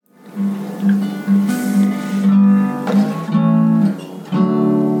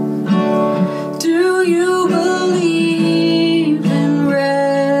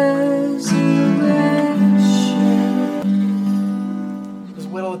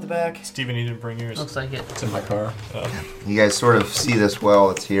at the back? Steven, you didn't bring yours. Looks like it. It's in my car. You guys sort of see this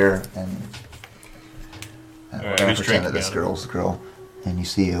well. It's here, and we're Alright, gonna who's pretend that drinking this out of it? girl's the girl. And you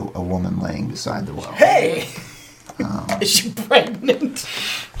see a woman laying beside the well. Hey! Is she pregnant?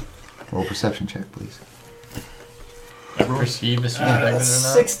 Roll perception check, please. Perceive if she's pregnant or not.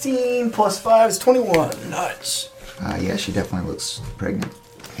 16 plus 5 is 21. Nice. Yeah, she definitely looks pregnant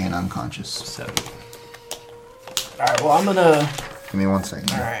and unconscious. 7. Alright, well, I'm gonna... Give me 1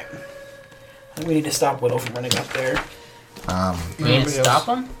 second. Alright. I think we need to stop Widow from running up there. You need to stop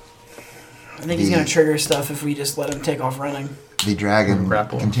him? I think he's gonna trigger stuff if we just let him take off running. The dragon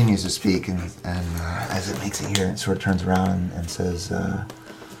Grapple. continues to speak, and as it makes it here, it sort of turns around and says,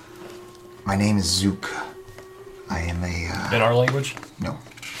 "My name is Zook. I am a..." In our language? No.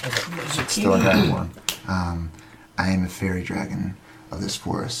 It's still in dragon form. I am a fairy dragon of this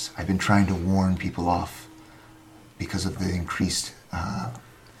forest. I've been trying to warn people off because of the increased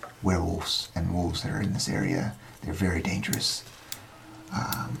werewolves and wolves that are in this area. They're very dangerous.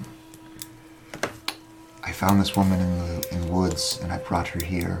 I found this woman in the woods, and I brought her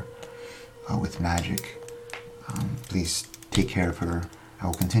here with magic. Please take care of her. I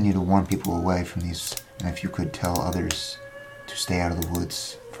will continue to warn people away from these, and if you could tell others to stay out of the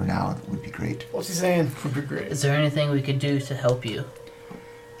woods for now, it would be great. What's he saying? Would be great. Is there anything we could do to help you?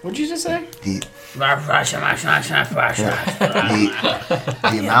 What'd you just say? The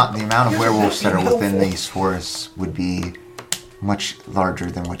amount of werewolves that are within these forests would be much larger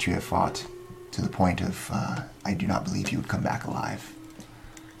than what you have fought, to the point of I do not believe you would come back alive.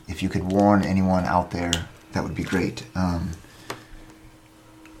 If you could warn anyone out there, that would be great.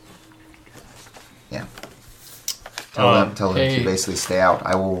 Yeah. Tell them to basically stay out.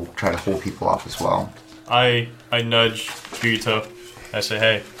 I will try to hold people off as well. I nudge Kirito. I say,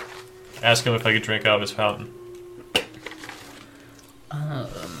 hey, ask him if I could drink out of his fountain.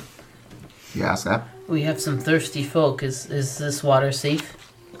 You ask that? We have some thirsty folk. Is this water safe?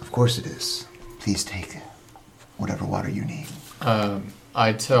 Of course it is. Please take whatever water you need.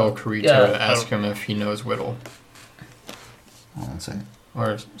 I tell Kirito to ask him if he knows Whittle. Hold on a second.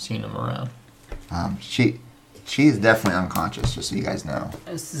 Or seen him around. She is definitely unconscious, just so you guys know.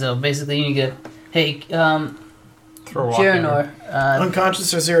 So basically, you get, hey, Throw a walk in her. Geranor,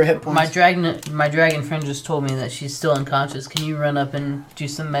 Unconscious or 0 hit points? my dragon friend just told me that she's still unconscious. Can you run up and do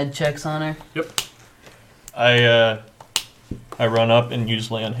some med checks on her? Yep. I run up and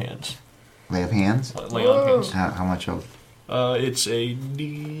use lay on hands. Lay of hands? Lay on hands. How much of? It's a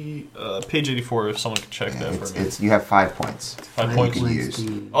page 84 if someone could check that for me. You have 5 points. 5 points? You can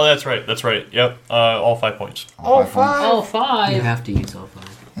use. Oh, that's right. Yep. All 5 points. All 5 5? Oh, 5! You have to use all 5.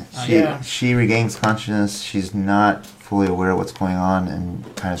 She regains consciousness. She's not fully aware of what's going on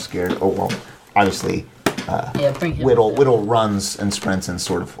and kind of scared. Oh, well, obviously, bring him. Whittle runs and sprints and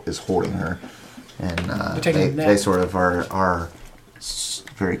sort of is holding her. And they sort of are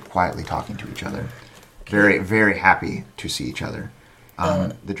very quietly talking to each other. Very, very happy to see each other.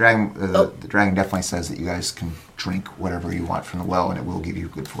 The dragon definitely says that you guys can drink whatever you want from the well, and it will give you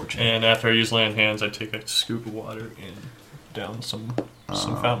good fortune. And after I use lay on hands, I take a scoop of water and down some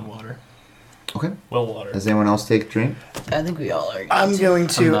fountain water. Okay. Well water. Does anyone else take a drink? I think we all are. I'm going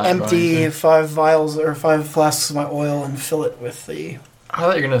to not empty going to. 5 vials or 5 flasks of my oil and fill it with the I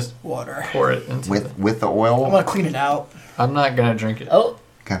thought you were going to water. pour it into With the oil? I'm going to clean it out. I'm not going to drink it. Oh,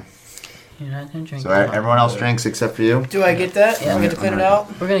 Okay. you're not gonna drink. So that. everyone else drinks except for you? Do I get that? Yeah. I get to clean it out?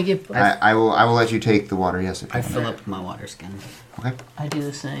 We're gonna get. I will let you take the water, yes, if you I want. fill up my water skin. Okay. I do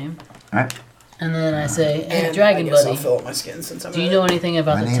the same. Alright. And then I say, hey, And dragon I guess buddy, I'll fill up my skin since I'm do you know anything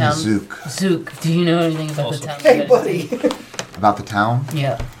about My the name town? is Zook. Zook, do you know anything about the town? Hey, buddy. About the town?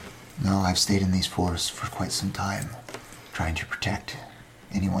 Yeah. No, I've stayed in these forests for quite some time, trying to protect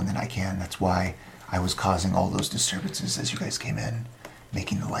anyone that I can. That's why I was causing all those disturbances as you guys came in,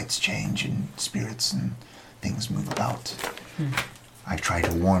 making the lights change and spirits and things move about. I try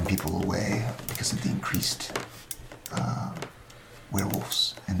to warn people away because of the increased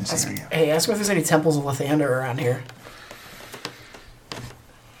werewolves in this area. Hey, ask me if there's any temples of Lathander around here.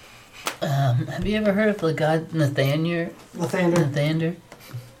 Have you ever heard of the god Lathander? Nathander?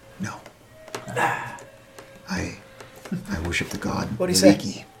 No. I worship the god What'd he say?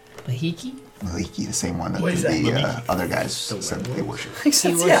 Maliki. Bahiki? Maliki, the same one that What is the other guys said they worship. Makes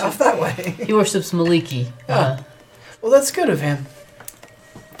sense, yeah, off that way. He worships Maliki. Well, that's good of him.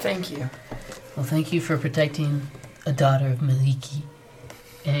 Thank you. Well, thank you for protecting a daughter of Maliki.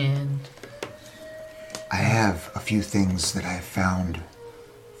 And I have a few things that I have found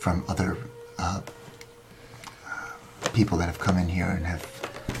from other people that have come in here and have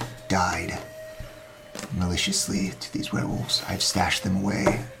died. maliciously to these werewolves. I've stashed them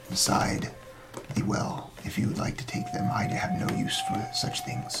away beside the well. If you would like to take them, I have no use for such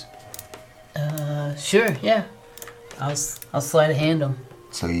things. Sure, yeah. I'll slide a hand them.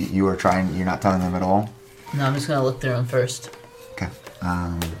 So you're not telling them at all? No, I'm just gonna look through them first. Okay.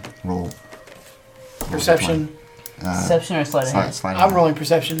 Roll. Perception. Perception or sleight of hand? Slide I'm rolling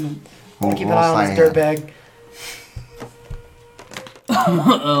perception. Roll- Keep an roll eye on sleight this of hand. dirtbag.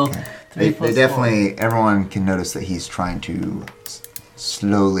 Uh-oh. Okay. 3 They plus definitely, everyone can notice that he's trying to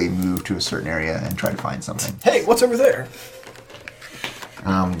slowly move to a certain area and try to find something. Hey, what's over there?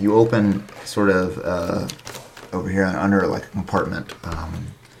 You open sort of over here under like a compartment.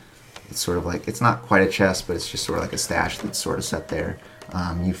 It's sort of like, it's not quite a chest, but it's just sort of like a stash that's sort of set there.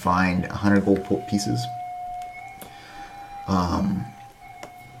 You find 100 gold pieces.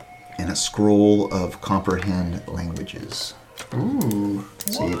 And a scroll of comprehend languages. Ooh.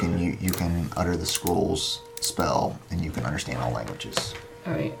 So you can utter the scroll's spell and you can understand all languages.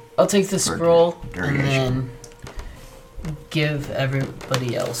 Alright, I'll take the For scroll and derogation. then give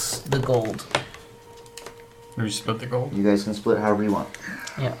everybody else the gold. Maybe you split the gold. You guys can split however you want.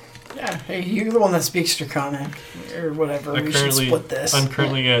 Yeah. Yeah, hey, you're the one that speaks Draconic. Or whatever. We should split this. I'm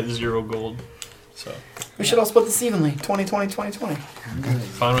currently at 0 gold, so We should all split this evenly. 20, 20, 20, 20.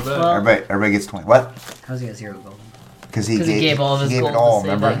 fine with that. Well- Everybody gets 20. What? How's he got 0 gold? Because Because he gave all of his gave gold it all, to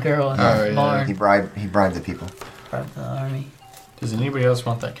save remember? that girl in Oh, that yeah. barn. He bribed the people. Part of the army. Does anybody else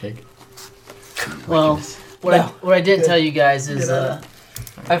want that cake? Well, what No. I didn't Good. tell you guys is Good.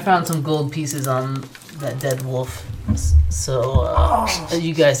 I found some gold pieces on that dead wolf. So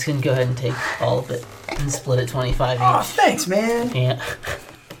you guys can go ahead and take all of it and split it 25 Oh, each. thanks, man. Yeah.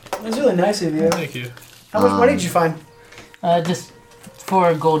 That was really nice of you. Thank you. How much money did you find? Just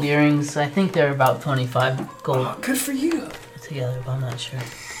 4 gold earrings. I think they're about 25 gold Oh, good for you. together, but I'm not sure.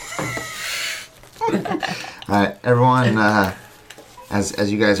 Alright, everyone,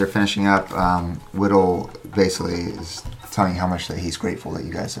 as you guys are finishing up, Whittle basically is telling you how much that he's grateful that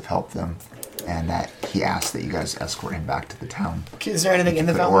you guys have helped them and that he asked that you guys escort him back to the town. Okay, is there anything in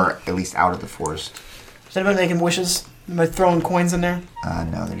the fountain? Or at least out of the forest. Is anybody making wishes? Anybody throwing coins in there?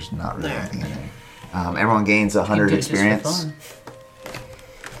 No, there's not really No. anything in there. Everyone gains 100 You can do it just for experience, fun.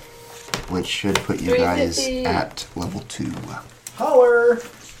 which should put you guys 350. at level 2. Holler!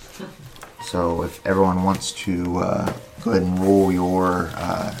 So if everyone wants to go ahead and roll your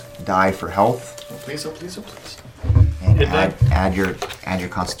die for health Please, oh, please, oh, please. and Hit die? add your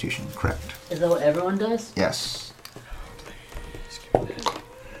constitution, correct? Is that what everyone does? Yes.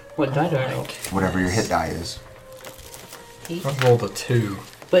 What die do I roll? Whatever your hit die is. I rolled a 2.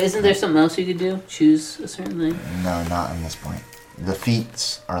 But isn't there something else you could do? Choose a certain thing? No, not in this point. The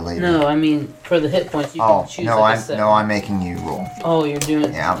feats are later. No, I mean for the hit points you Oh, can choose no, like a set. I'm making you roll. Oh, you're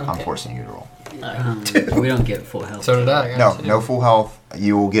doing. Yeah, I'm okay. forcing you to roll. We don't get full health. So did I. I No, got a 2. no full health.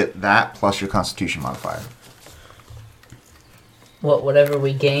 You will get that plus your constitution modifier. Whatever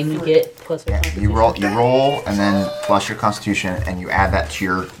we gain, we get plus our Yeah, constitution. you roll, and then plus your constitution, and you add that to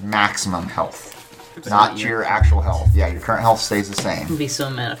your maximum health, not to your actual health. Yeah, your current health stays the I'd same. be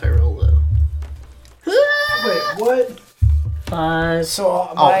so mad if I roll low. Wait, what? 5. So,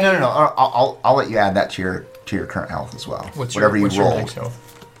 Oh my, no! I'll let you add that to your current health as well. What's Whatever your, you what's your roll. max health?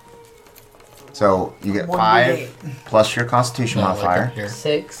 So you get 1d8. 5 plus your constitution No, like modifier. up here.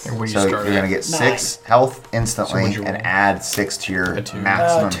 6. Like where you So start you're gonna at. get 6 health instantly, So what'd you and roll? add 6 to your A 2.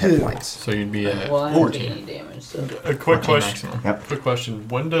 maximum 2. hit points. So you'd be at Well, I haven't taken 14. any damage, so. A quick 14 question. maximum. Yep. Quick question.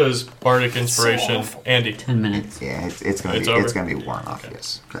 When does Bardic Inspiration, awful. Andy? 10 minutes. Yeah, it's gonna It's be over? it's gonna be worn off.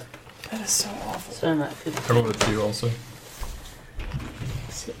 Yes. Okay. that is so awful. So I'm at 50. I rolled a 2 also.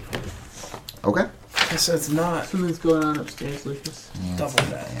 Okay. Okay, so it's not Something's going on upstairs, Lucas. Yeah, double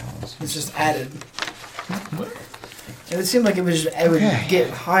that. yeah, It's just added. And it seemed like it would Okay. get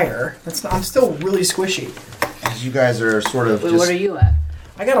higher. That's not, I'm still really squishy. As you guys are sort of Wait, just what are you at?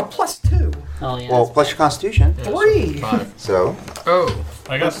 I got a +2. Oh, yeah. well plus your constitution. Yeah, so 3. 5. So Oh.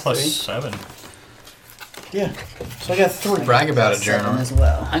 I got Plus three. +7. Yeah. So I got 3. Brag about it, 7 Jeremy. as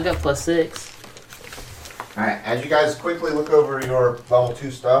well. I got +6. all right, as you guys quickly look over your level 2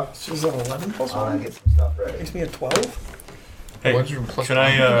 stuff, So is that 11 plus I want 1? to get some stuff ready. Makes me a 12. Hey, What's your plus can one? I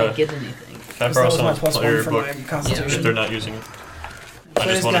I didn't get anything. can I That borrow was my some plus 1 player for book my if constitution. they're not using it? I So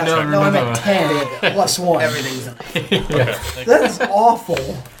just it's want to got- check. No, I'm No. at 10 plus 1. Everything's in Okay, thank you. That is awful.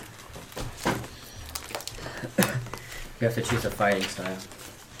 You have to choose a fighting style.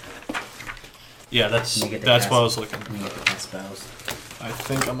 Yeah, that's You get the what I cast- was looking. And you get the cast spells. I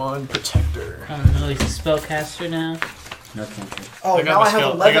think I'm on Protector. I don't know, he's a spellcaster now. No cantrip. Oh, I got now my I have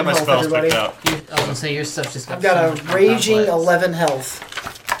spell. 11 I got my health, spells everybody. picked out. I was gonna say your stuff just got I've got so a much more raging complex. 11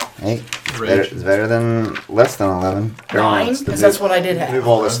 health. Hey, rage. It's better than less than 11. 9? Because that's what I did have. Move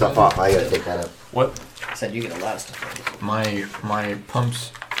all this stuff off. I gotta take that up. What? I said you get a lot of stuff. My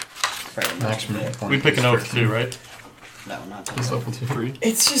pumps maximum point. We pick an is oath 13. too, right? No, not He's that. level 2.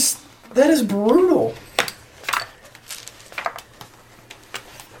 It's just that is brutal.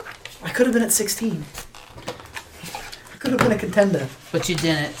 I could have been at 16. I could have been a contender, But you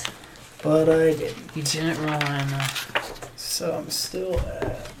didn't. but I didn't. You didn't roll high enough. So I'm still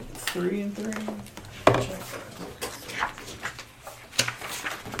at 3 and 3. Check that.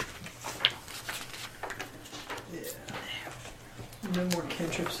 Yeah. No more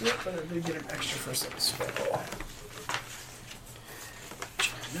cantrips yet, but I did get an extra for some spell.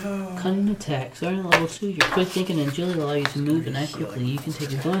 No. Cunning attack. Starting at level 2, your quick thinking and agility allow you to move and act quickly. You can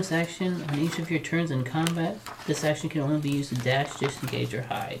take a bonus action on each of your turns in combat. This action can only be used to dash, disengage, or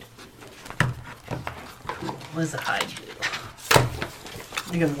hide. What does the hide do?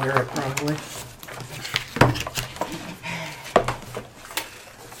 You can wear it probably.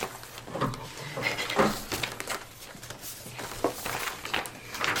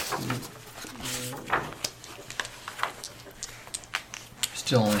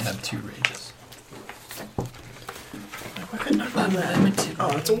 Still only have 2 rages. Why couldn't I run that?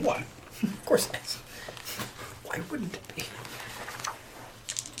 Oh, it's a 1. Of course it is. Why wouldn't it be?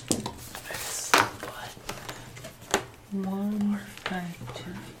 One, 5,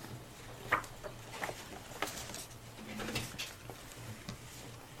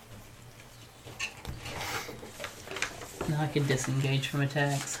 2. Now I can disengage from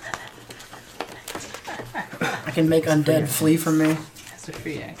attacks. I can make undead flee from me. That's a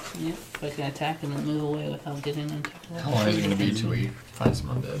free action, yep. So I can attack and then move away without getting into How long is it going to be till we find some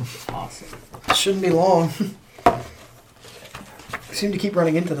undead? Awesome. It shouldn't be long. We seem to keep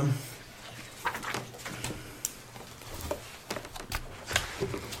running into them.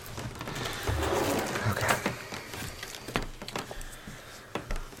 Okay.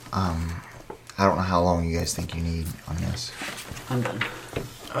 I don't know how long you guys think you need on this. I'm done.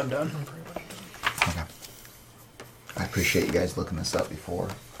 I'm done. Okay. I appreciate you guys looking this up before.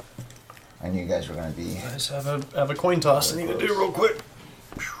 I knew you guys were gonna be. I just have a coin toss I need to do real quick.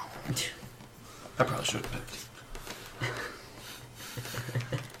 I probably should have picked.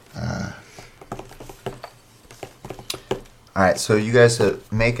 Alright, so you guys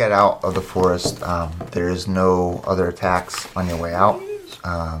make it out of the forest. There is no other attacks on your way out.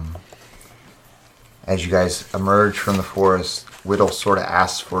 As you guys emerge from the forest, Whittle sort of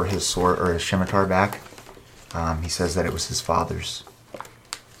asks for his sword or his scimitar back. He says that it was his father's.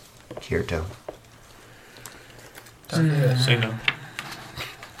 Kirito. Say no.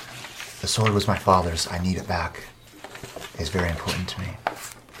 The sword was my father's. I need it back. It's very important to me.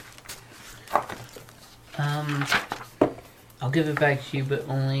 I'll give it back to you, but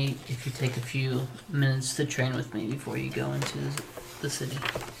only if you take a few minutes to train with me before you go into the city.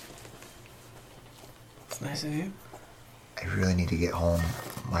 It's nice of you. I really need to get home.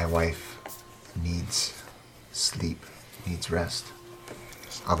 My wife needs sleep, needs rest.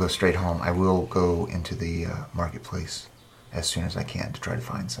 I'll go straight home. I will go into the marketplace as soon as I can to try to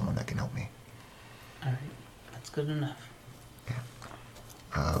find someone that can help me. Alright, that's good enough.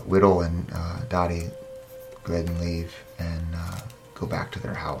 Whittle and Dottie go ahead and leave and go back to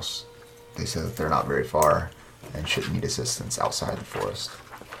their house. They said that they're not very far and shouldn't need assistance outside the forest.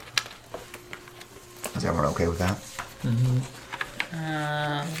 Is everyone okay with that?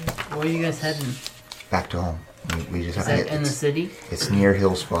 Where are you guys heading? Back to home. We just Is have to that get. in the city? It's near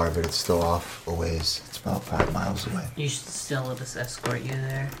Hillspar, but it's still off a ways. It's about 5 miles away. You should still let us escort you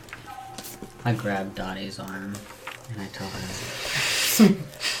there. I grab Dottie's arm and I tell her,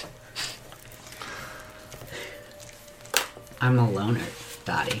 I'm a loner,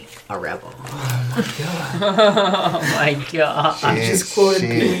 Dottie, a rebel. Oh my god. I just quoted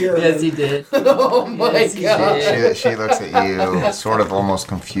Peter. Yes, he did. Oh my Yes, he god. did. She looks at you, sort of almost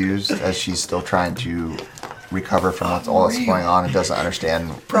confused, as she's still trying to recover from all that's going on and doesn't understand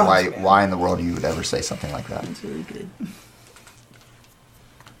why in the world you would ever say something like that. That's really good.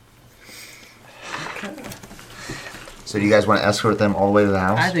 So do you guys want to escort them all the way to the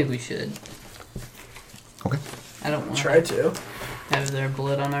house? I think we should. Okay. I don't want Try to to. have their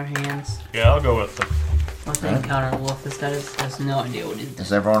blood on our hands. Yeah, I'll go with them. Once we encounter a wolf, this guy has no idea what he's doing.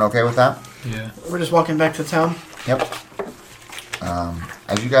 Is everyone okay with that? Yeah. We're just walking back to town. Yep.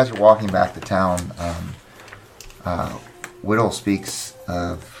 As you guys are walking back to town, Whittle speaks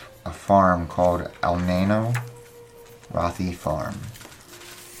of a farm called Alnano Rothi Farm.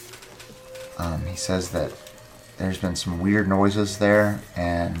 He says that there's been some weird noises there,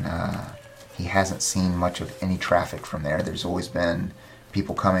 and he hasn't seen much of any traffic from there. There's always been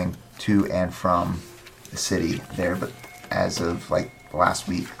people coming to and from the city there, but as of like last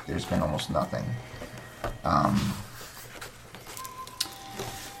week, there's been almost nothing. Hold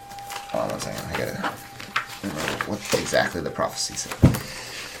on one second, I gotta remember what exactly the prophecy said.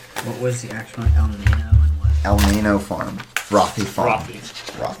 What was the actual El Nino and what? El Nino Farm. Rothy Farm. Rothy.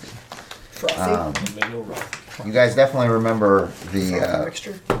 Rothy. You guys definitely remember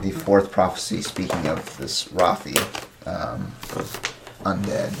mixture? the fourth prophecy speaking of this Rothy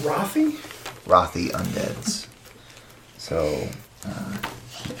undead. Rothy? Rothy undeads. So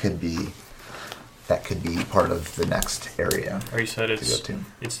that could be part of the next area. Or you said to go to.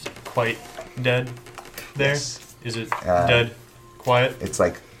 it's quite dead there? Yes. Is it dead? Quiet? It's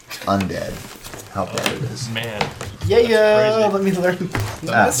like undead. How bad it is. Man. Yeah, let me learn.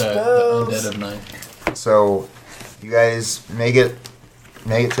 The undead of night. So you guys make it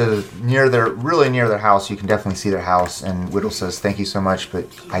to really near their house. You can definitely see their house, and Whittle says, "Thank you so much, but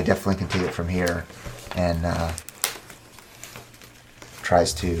I definitely can take it from here." And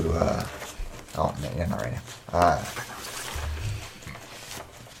tries to oh no, yeah, not right now.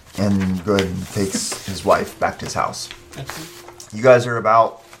 And go ahead and takes his wife back to his house. You guys are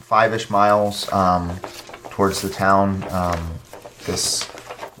about 5-ish miles towards the town. This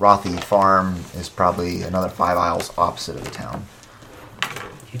Rothy farm is probably another 5 miles opposite of the town.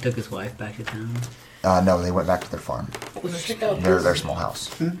 He took his wife back to town. No, they went back to their farm. Let's check out Their small house.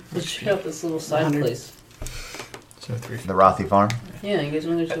 Let's check out this little side 100. place. So 3. The Rothy farm? Yeah, you guys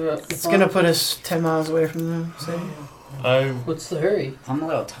want to go to the It's farm? gonna put us 10 miles away from the city. What's the hurry? I'm a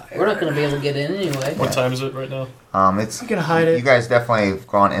little tired. We're not going to be able to get in anyway. What time is it right now? It's I'm gonna hide it. You guys definitely have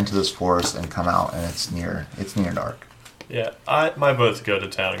gone into this forest and come out, and it's near dark. Yeah, my vote's go to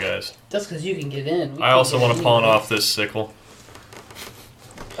town, guys. That's because you can get in. We I can't also get want in to pawn anyway. off this sickle.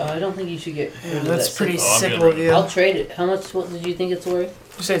 I don't think you should get rid of That's that pretty sickle. I'm sick getting rid of of you. I'll trade it. How much? What did you think it's worth?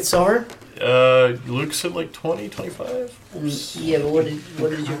 You say it's silver? Luke said like 20, 25. Yeah, but what did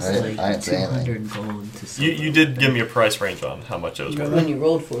you I say? didn't- I didn't say anything. 200 gold to silver. You did give me a price range on how much it was worth. When you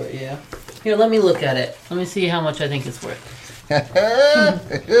rolled for it, yeah. Here, let me look at it. Let me see how much I think it's worth.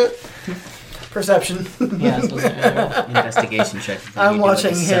 Perception. Yeah, that's what I Investigation check. I'm You do a watching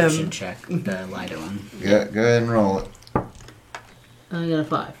deception him. check, the lighter one. Go ahead and roll it. I got a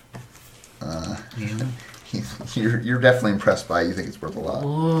 5. Yeah. You're definitely impressed by it. You think it's worth a lot.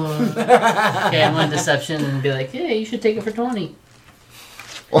 Whoa. Okay, I'm on deception and be like, hey, you should take it for 20.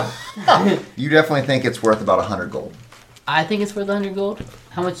 You definitely think it's worth about 100 gold. I think it's worth 100 gold.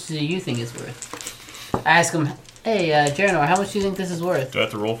 How much do you think it's worth? I ask him, hey, Geranor, how much do you think this is worth? Do I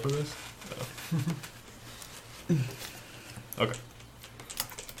have to roll for this? No. Okay.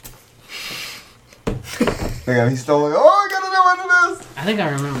 Yeah, he's still like, oh, I gotta know what it is. I think I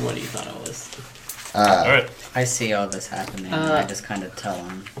remember what he thought it was. Alright. I see all this happening, and I just kind of tell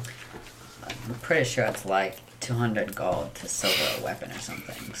him. I'm pretty sure it's like 200 gold to silver a weapon or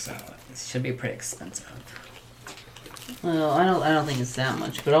something, so it should be pretty expensive. Well, I don't think it's that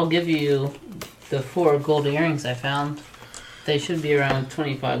much, but I'll give you the 4 gold earrings I found. They should be around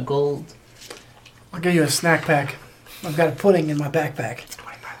 25 gold. I'll give you a snack pack. I've got a pudding in my backpack.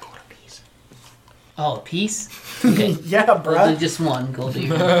 Oh, a piece? Okay. Yeah, I'll bruh. do just 1 gold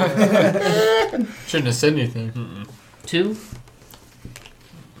earring. Shouldn't have said anything. 2?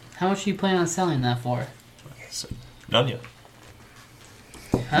 How much are you planning on selling that for? None yet.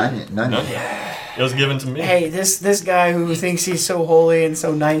 Huh? None None yet. yet. It was given to me. Hey, this guy who thinks he's so holy and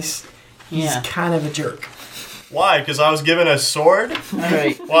so nice, he's Yeah. kind of a jerk. Why? Because I was given a sword?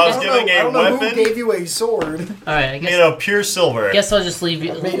 Alright. While I was I giving don't a know who weapon gave you a sword. Alright, I made guess, of pure silver guess I'll just leave Made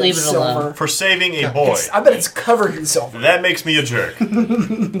of it alone. silver. for saving a boy. I bet it's covered in silver. That makes me a jerk.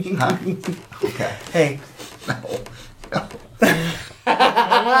 Huh? Okay. Hey. No.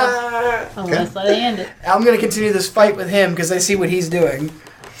 Oh, let's let it end it. I'm going to continue this fight with him because I see what he's doing.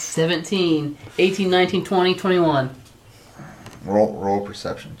 17, 18, 19, 20, 21. Roll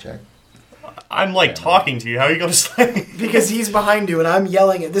perception check. I'm like talking to you. How are you going to slay? Because he's behind you and I'm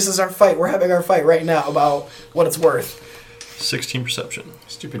yelling at this is our fight. We're having our fight right now about what it's worth. 16 perception.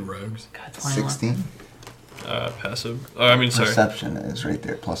 Stupid rogues. God, 21. 16. Passive. I mean, sorry. Perception is right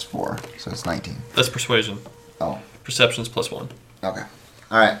there, +4, so it's 19. That's persuasion. Oh, Perception's +1. okay.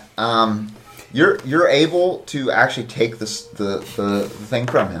 All right. You're able to actually take this the thing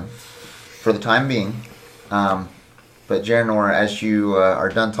from him for the time being. But Geranor, as you are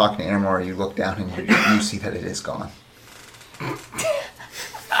done talking to Anamor, you look down and you see that it is gone.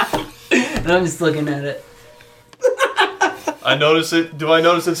 And I'm just looking at it. I notice it. Do I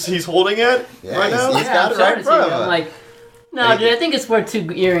notice that he's holding it Yeah, right now? he's got I'm it right showing in front to you. of him. I'm like, no, dude, I think it's worth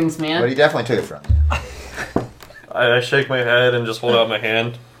 2 earrings, man. But he definitely took it from you. I shake my head and just hold out my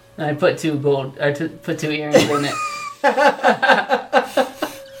hand. And I put two put 2 earrings in it.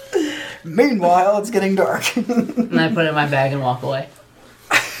 Meanwhile, it's getting dark. And I put it in my bag and walk away.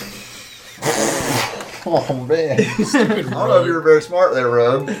 Oh man. I don't know if you were very smart there,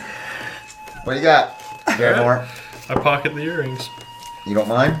 Rogue. What do you got? More? I pocket the earrings. You don't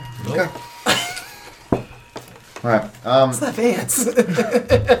mind? Nope. Okay. Alright. It's not Vance.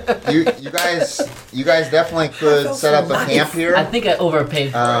 You guys definitely could set up a camp here. I think I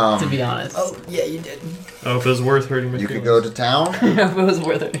overpaid for it, to be honest. Oh, yeah, you did. Oh, if it was worth hurting my You could feelings. go to town, If it was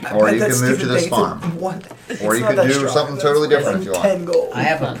worth it. or Bet you that can move to stupid this thing, farm. Or you could do something totally different if you want. 10 gold. I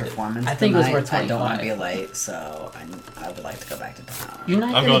have a performance I think it was tonight. worth I don't want to 25. be late, so I would like to go back to town. You're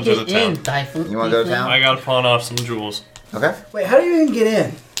not I'm gonna going to get the in, town. Typhoon. You wanna go to town? I gotta pawn off some jewels. Okay. Wait, how do you even get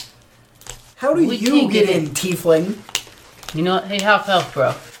in? How do We you can't get get in, tiefling? You know what? Hey, half health,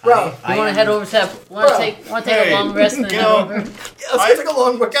 bro. Bro, You want to head over to that? Want Bro. to take a Hey, long rest and then you head know, over? let's go take a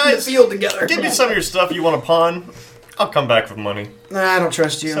long walk in the field together. Give me some of your stuff you want to pawn. I'll come back with money. Nah, I don't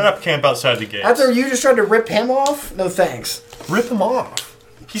trust you. Set up camp outside the gates. After you just tried to rip him off? No thanks. Rip him off.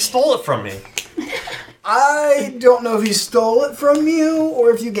 He stole it from me. I don't know if he stole it from you or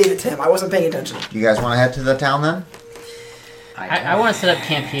if you gave it to him. I wasn't paying attention. You guys want to head to the town then? I want to set up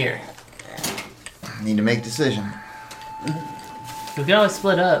camp here. Need to make a decision. We can always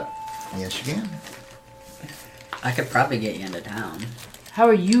split up. Yes, you can. I could probably get you into town. How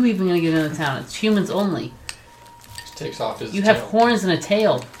are you even going to get into town? It's humans only. Just takes off his You have tail. horns and a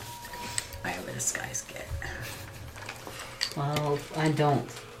tail. I have a disguise kit. Well, I don't.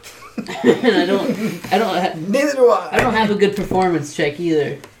 And I don't Neither do I. I don't have a good performance check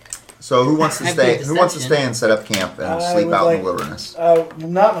either. So who wants to I have stay? good Who wants to deception. stay and set up camp and I sleep would out in like- the wilderness?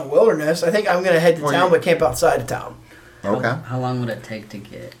 Not in the wilderness. I think I'm going to head to Or town you- but camp outside of town. Okay. How long would it take to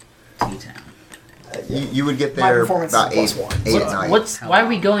get to town? You would get My there performance about is 8 +1. at night. Why are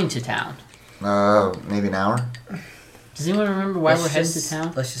we going to town? Maybe an hour. Does anyone remember why Let's we're heading to just-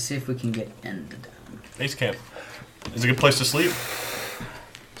 town? Let's just see if we can get into town. Base camp. It's a good place to sleep.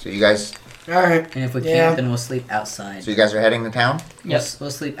 So you guys Alright. And if we Yeah. can't, then we'll sleep outside. So you guys are heading to town? Yes.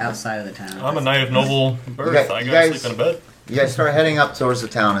 We'll sleep outside of the town. I'm a knight of noble birth. I you gotta guys- sleep in a bed. You guys start heading up towards the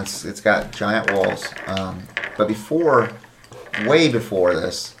town. It's got giant walls. But way before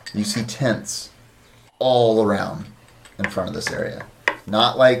this, you see tents all around in front of this area.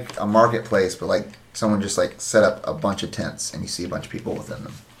 Not like a marketplace, but like someone just like set up a bunch of tents, and you see a bunch of people within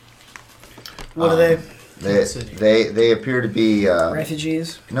them. What are they? They appear to be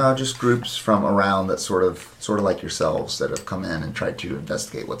Refugees? no, just groups from around that sort of like yourselves that have come in and tried to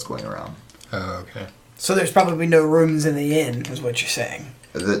investigate what's going around. Oh, okay. So there's probably no rooms in the inn, is what you're saying.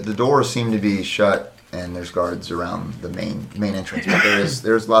 The doors seem to be shut, and there's guards around the main entrance. But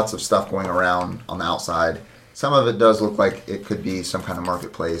there's lots of stuff going around on the outside. Some of it does look like it could be some kind of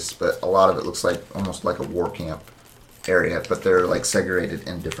marketplace, but a lot of it looks like almost like a war camp area. But they're like segregated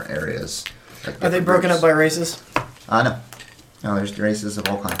in different areas. Like Are they different broken groups. up by races? No. No, there's races of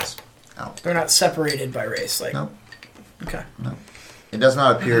all kinds. Out. They're not separated by race, like. No. Okay. No. It does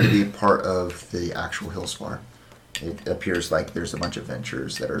not appear to be part of the actual Hillspar. It appears like there's a bunch of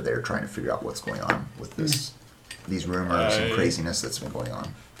ventures that are there trying to figure out what's going on with these rumors and craziness that's been going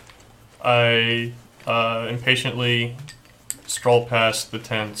on. I impatiently stroll past the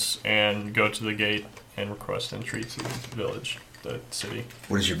tents and go to the gate and request entry to the village, the city.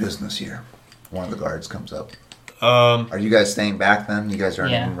 What is your business here? One of the guards comes up. Um, Are you guys staying back then? You guys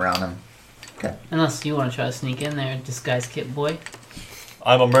aren't Yeah. even around him? Okay. Unless you want to try to sneak in there, disguise kit boy.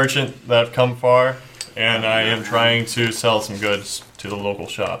 I'm a merchant that have come far, and I am trying to sell some goods to the local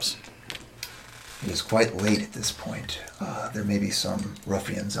shops. It is quite late at this point. There may be some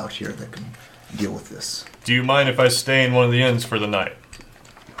ruffians out here that can deal with this. Do you mind if I stay in one of the inns for the night?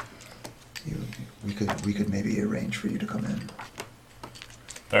 We could maybe arrange for you to come in.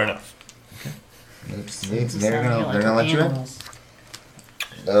 Fair enough. They're gonna let you in.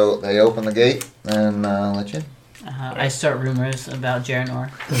 So they open the gate and let you in. I start rumors about Jaranor.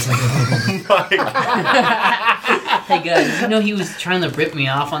 Hey guys, you know he was trying to rip me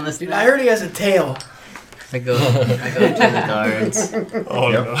off on this Dude, thing? I heard he has a tail. I go to the guards. Oh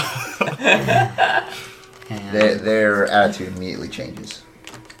Yep. no. And Their attitude immediately changes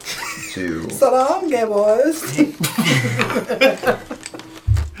to Salam, gay boys.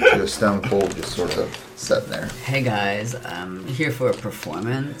 a stone cold, just sort of sitting there. hey guys, I'm here for a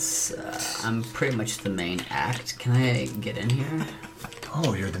performance. I'm pretty much the main act. Can I get in here?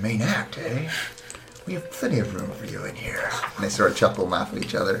 Oh, you're the main act, eh? We have plenty of room for you in here. And they sort of chuckle and laugh at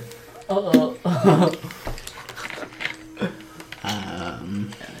each other.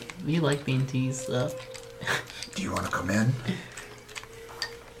 You like being teased, though. Do you want to come in?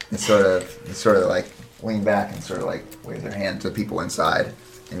 They sort of like lean back and sort of like wave their hand to people inside,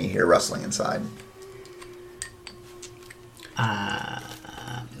 and you hear rustling inside.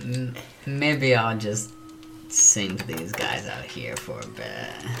 Maybe I'll just sing to these guys out here for a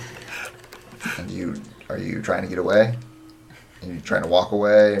bit. And are you trying to get away? Are you trying to walk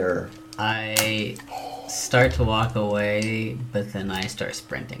away, or? I start to walk away, but then I start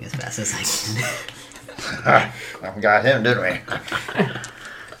sprinting as fast as I can. We got him, didn't we?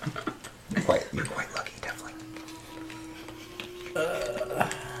 You're quite lucky, definitely.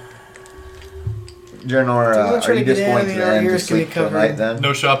 General, are you just going to end to sleep for the night then?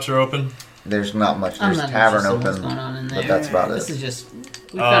 No shops are open. There's not much. I'm There's not tavern interested in what's open, going on in there. but that's about This it. is just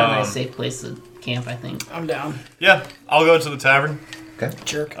we found a nice safe place to camp. I think. I'm down. Yeah, I'll go to the tavern. Okay.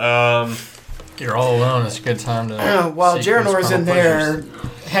 Jerk. You're all alone. It's a good time to. While seek those Gerenor's in carnal there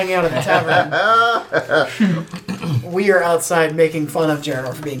hanging out at the tavern, we are outside making fun of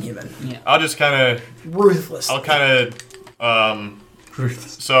Gerenor for being human. Yeah. I'll just kind of. Ruthless. I'll kind of.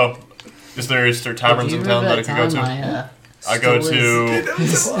 So, is there taverns in town that I could go to? I go to.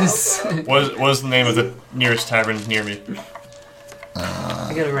 What's the name of the nearest tavern near me?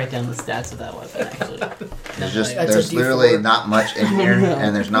 I gotta write down the stats of that weapon actually. There's literally not much in here,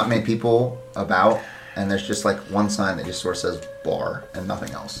 and there's not many people about, and there's just like one sign that just sort of says bar and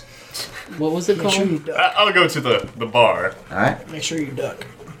nothing else. What was it Make called? sure you duck. I'll go to the bar. All right. Make sure you duck.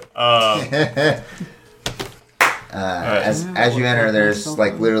 As you enter, there's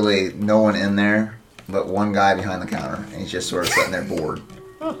like literally no one in there, but one guy behind the counter, and he's just sort of sitting there bored.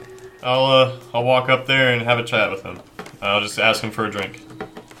 I'll walk up there and have a chat with him. I'll just ask him for a drink.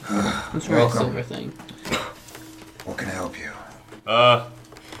 What's the right silver thing? What can I help you?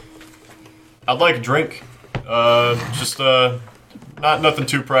 I'd like a drink. Just not nothing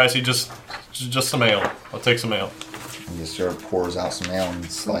too pricey. Just some ale. I'll take some ale. He just sort of pours out some ale and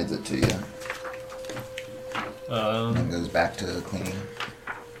slides it to you, and then goes back to cleaning.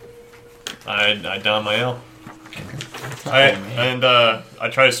 I down my ale. I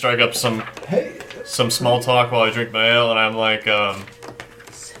try to strike up some small talk while I drink my ale, and I'm like,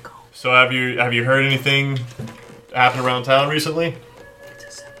 so have you heard anything happen around town recently?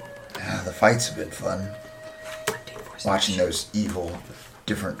 The fights have been fun. Watching those evil,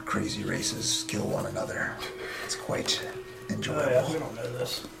 different, crazy races kill one another. It's quite enjoyable. We don't know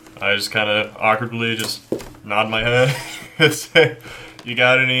this. I just kind of awkwardly just nod my head and say, "You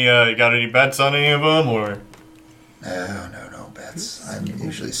got any bets on any of them, or?" No bets. I'm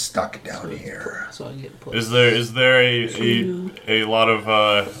usually stuck down here. So I get put. Is there a lot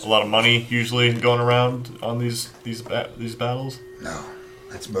of money usually going around on these battles? No,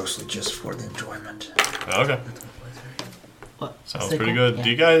 that's mostly just for the enjoyment. Okay, What? sounds What's it pretty called? good.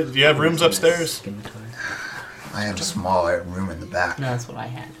 Yeah. Do you have rooms upstairs? I have a small room in the back. No, that's what I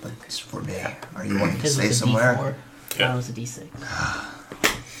had. It's for me. Are you wanting to His stay was a somewhere? D4. Yeah. Mine was a D6.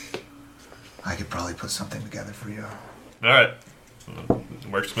 I could probably put something together for you. All right,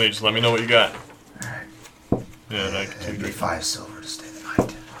 works for me. Just let me know what you got. Alright. Yeah, and I It'd can be take 5 silver to stay the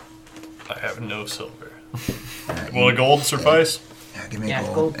night. I have no silver. Alright, Will a gold suffice? Yeah, give me Yeah,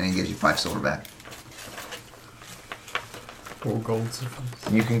 gold, gold. and he gives you 5 silver back. 4 gold.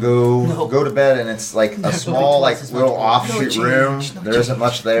 You can go No. go to bed, and it's like a small, twice like as little much. offshoot No room. change, no There isn't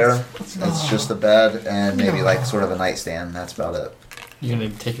much there. It's just a bed and maybe No. like sort of a nightstand. That's about it. You're gonna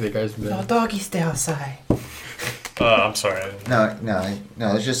take the guy's bed. doggy, stay outside. I'm sorry. No.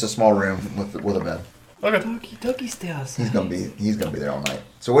 It's just a small room with a bed. Okay, Doggy, stay outside. He's gonna be there all night.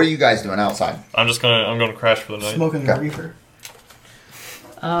 So what are you guys doing outside? I'm gonna crash for the night. Smoking the Okay. reefer.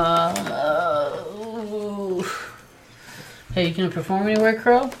 Hey, you gonna perform anywhere,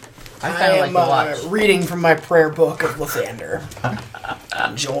 Crow? I kinda am like to watch. reading from my prayer book of Lathander.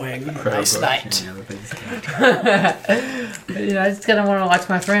 Enjoying a nice night. Yeah, I just kind of want to watch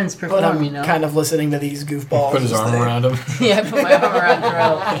my friends But perform, I'm you know. kind of listening to these goofballs. Put his as arm they- around him. Yeah, I put my arm around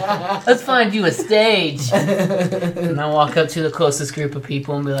Crow. Let's find you a stage. And I walk up to the closest group of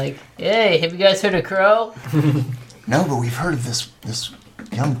people and be like, "Hey, have you guys heard of Crow?" No, but we've heard of this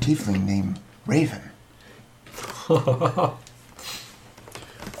young tiefling named Raven.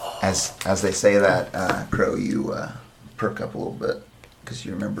 As they say that, Crow, you perk up a little bit because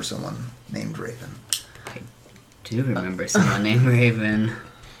you remember someone named Raven. Do you remember someone named Raven?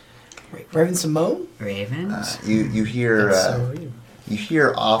 Wait, Raven Simone? Raven? You hear you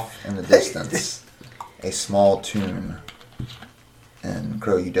hear off in the distance a small tune, and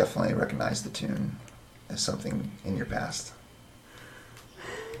Crow, you definitely recognize the tune as something in your past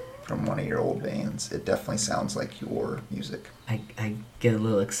from one of your old bands. It definitely sounds like your music. I get a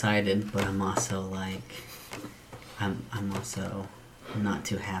little excited, but I'm also like, I'm also not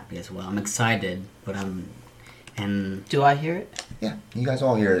too happy as well. I'm excited, but and Do I hear it? Yeah, you guys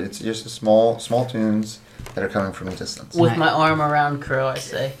all hear it. It's just small tunes that are coming from a distance. With my arm around Crow, I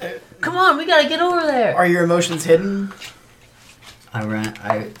say, "Come on, we gotta get over there." Are your emotions hidden? I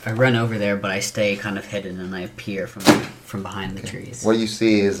run over there, but I stay kind of hidden and I appear from behind the trees. What you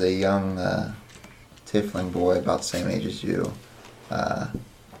see is a young tiefling boy about the same age as you.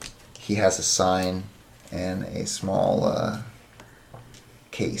 He has a sign and a small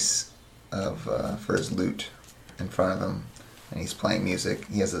case for his lute in front of him, and he's playing music.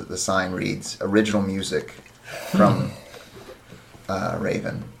 He has the sign reads "Original music from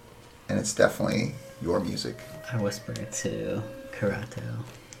Raven," and it's definitely your music. I whisper it to Kirito.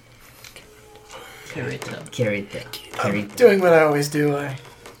 I'm doing what I always do. I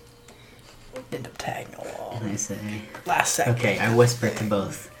end up tagging along. And I say, Last second. okay, I whisper it to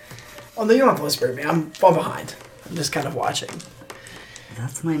both. Oh, no, you don't have to whisper to me. I'm far behind. I'm just kind of watching.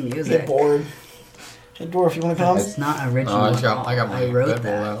 That's my Get music. bored. Hey, Dwarf, you want to come? It's not original. Oh, at all. I got my wrote Red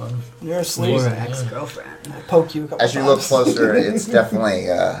Bull that. out one. You're asleep. For I'll an ex-girlfriend. poke you a couple As you look times. closer, it's definitely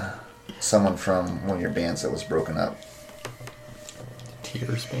someone from one of your bands that was broken up.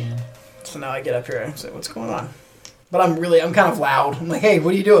 Tears band. So now I get up here and say, what's going on? But I'm kind of loud. I'm like, hey,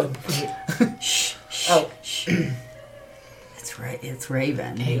 what are you doing? Shh. Oh. It's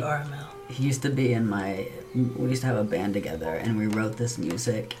Raven. Hey, Armel. He used to be in we used to have a band together, and we wrote this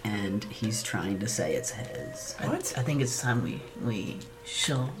music, and he's trying to say it's his. What? I think it's time we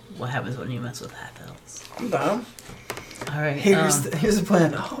show what happens when you mess with half elves. I'm down. All right. Here's the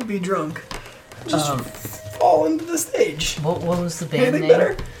plan. I'll be drunk. Just fall into the stage. What was the band Anything name?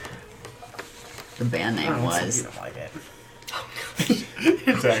 better? The band name You was. don't like it.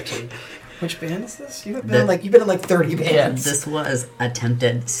 It's actually. Which band is this? You've The- been in like 30 bands. This was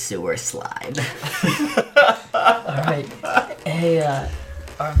Attempted Sewer Slide. All right. Hey,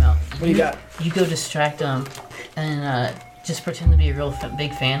 Armel. What do you got? You go distract him, and just pretend to be a real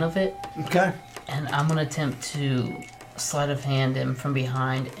big fan of it. Okay. And I'm gonna attempt to sleight of hand him from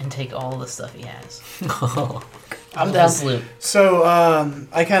behind and take all the stuff he has. I'm down. His loot. So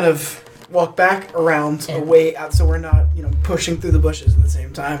I kind of walk back around away out, so we're not pushing through the bushes at the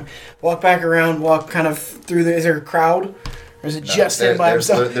same time. Walk back around, walk kind of through the. Is there a crowd, or is it just him by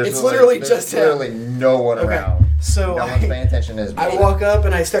himself? It's literally just him. Literally no one Okay. around. So No one's paying attention to his I walk up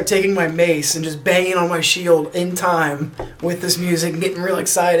and I start taking my mace and just banging on my shield in time with this music and getting real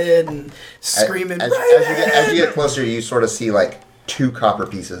excited and screaming. As you get closer, you sort of see like 2 copper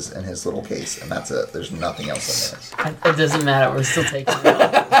pieces in his little case, and that's it. There's nothing else in there. It doesn't matter. We're still taking it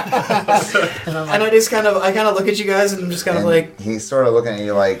off. And I'm And like, I kind of look at you guys and I'm just kind of like, He's sort of looking at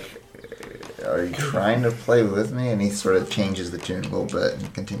you like, are you trying to play with me? And he sort of changes the tune a little bit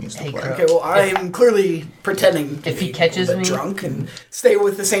and continues to Hey, play. Crow. okay, well, I'm clearly pretending to If he be catches a little bit me- drunk and stay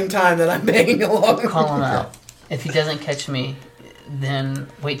with the same time that I'm banging along. call him out. If he doesn't catch me, then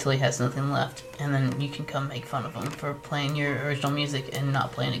wait till he has nothing left, and then you can come make fun of him for playing your original music and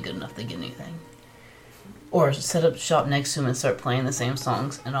not playing it good enough to get anything. Or set up shop next to him and start playing the same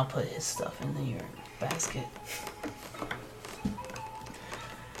songs, and I'll put his stuff into your basket.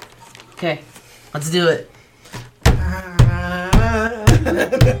 Okay, let's do it.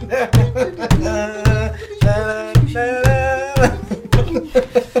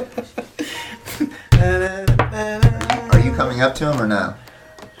 Are you coming up to him or no?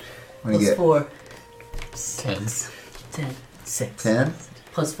 What do you Plus get? 4. 10. 10. 6. 10?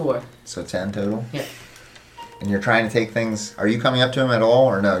 Plus 4. So 10 total? Yeah. And you're trying to take things... Are you coming up to him at all,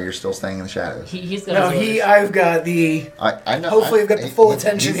 or no? You're still staying in the shadows? He's got No, his orders. I've got the. I know. Hopefully I've got the full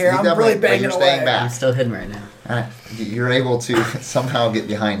attention here. I'm definitely- really but banging you're staying away. back. I'm still hidden right now. Alright. You're able to somehow get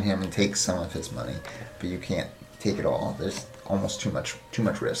behind him and take some of his money, but you can't take it all. There's almost too much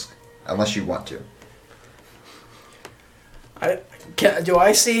risk, unless you want to. Do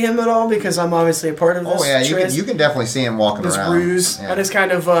I see him at all? Because I'm obviously a part of this. Oh yeah, tryst, you can definitely see him walking this around. ruse. Yeah. I just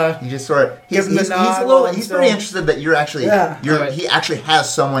kind of. You just sort of Give him the nod a while little. I'm He's still- pretty interested that you're actually. Yeah. He actually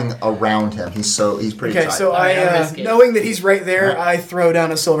has someone around him. He's pretty. Okay, excited. so Alright, I'll I, risk it. knowing that he's right there, Right. I throw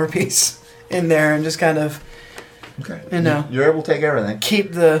down a silver piece in there and just kind of Okay. know. You're able to take everything.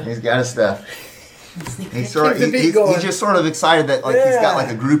 keep the. He's got his stuff. He's the beat going. he's just sort of excited that he's got like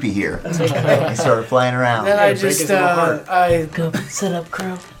a groupie here. He started playing around. Then I break his just little heart. Go set up,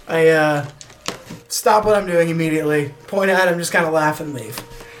 Crow. I stop what I'm doing immediately, point at him, just kind of laugh and leave.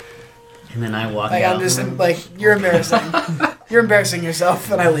 And then I walk Like out. I'm just like, you're embarrassing. You're embarrassing yourself,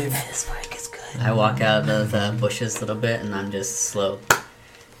 and I leave. This mic is good. I walk out of the bushes a little bit, and I'm just slow.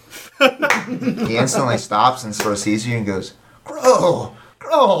 He instantly stops and sort of sees you and goes, "Crow,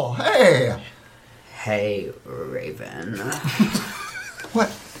 hey!" Hey, Raven.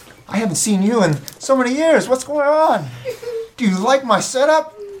 What? I haven't seen you in so many years. What's going on? Do you like my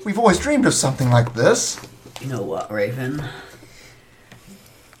setup? We've always dreamed of something like this. You know what, Raven?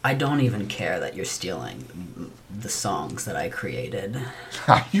 I don't even care that you're stealing the songs that I created.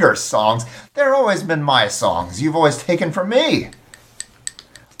 Your songs. They've always been my songs. You've always taken from me.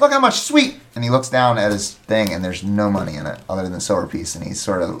 Look how much sweet. And he looks down at his thing, and there's no money in it other than the silver piece. And he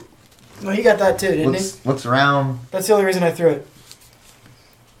sort of Well, he got that too, didn't he? looks around. That's the only reason I threw it.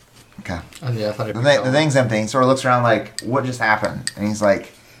 Okay. Oh, yeah, I thought The thing's empty. He sort of looks around like, what just happened? And he's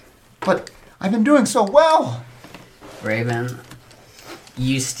like, but I've been doing so well. Raven,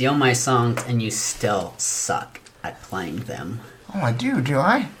 you steal my songs and you still suck at playing them. Oh, I do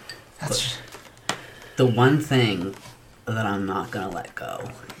I? That's... The one thing that I'm not gonna let go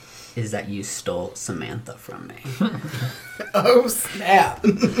is that you stole Samantha from me. Oh, snap.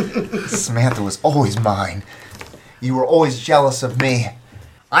 Samantha was always mine. You were always jealous of me.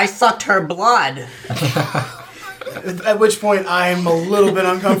 I sucked her blood! At which point I'm a little bit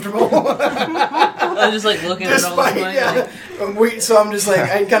uncomfortable. I'm just like looking at all this money. Yeah. So I'm just like,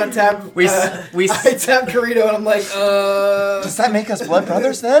 I kind of tap. I tap Carito and I'm like, Does that make us blood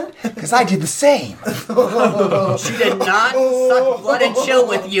brothers then? Because I did the same. She did not suck blood and chill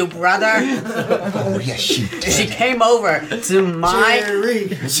with you, brother. Oh, yes, she did. She came over to my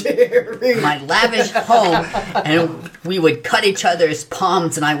lavish home, and we would cut each other's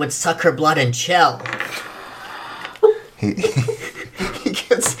palms, and I would suck her blood and chill. He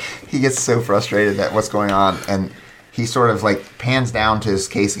gets so frustrated at what's going on, and he sort of like pans down to his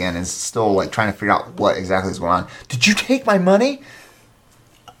case again and is still like trying to figure out what exactly is going on. Did you take my money?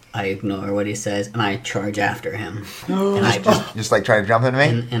 I ignore what he says and I charge after him. And I just like try to jump into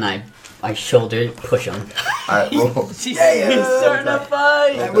me? And I shoulder push him. She's starting to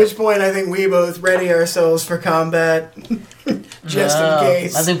fight. At which point I think we both ready ourselves for combat. Just in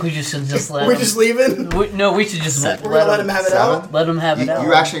case. I think we should just let We're him. just leaving? No, we should just We're gonna let him have it out? Let him have it out.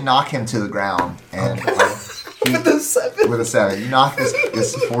 You actually knock him to the ground, and With a 7? with a 7, you knock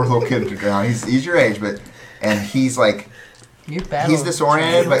this poor little kid to the ground. He's your age, and he's like, he's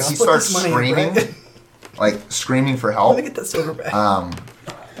disoriented, but he starts screaming, like screaming for I'm help. gonna get that silver back.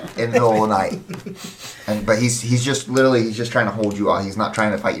 In the middle of the night, but he's just literally he's just trying to hold you off. He's not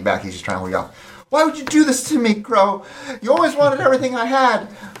trying to fight you back. He's just trying to hold you off. Why would you do this to me, Crow? You always wanted everything I had.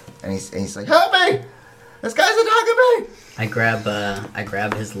 And he's like, help me! This guy's attacking me! I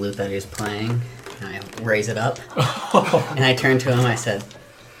grab his lute that he was playing, and I raise it up, and I turn to him. I said,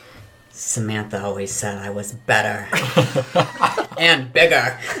 Samantha always said I was better and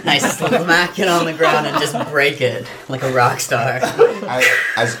bigger. And I smack it on the ground and just break it like a rock star.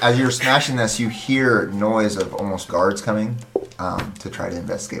 As you're smashing this, you hear noise of almost guards coming to try to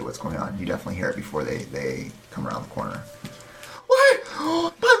investigate what's going on. You definitely hear it before they come around the corner. Why?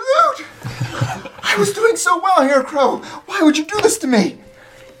 My loot! I was doing so well here, Crow. Why would you do this to me?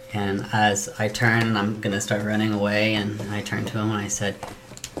 And as I turn and I'm going to start running away, and I turned to him and I said,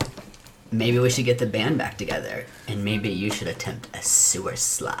 maybe we should get the band back together, and maybe you should attempt a sewer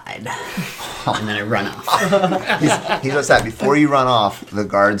slide. And then I run off. He's upset. Before you run off, the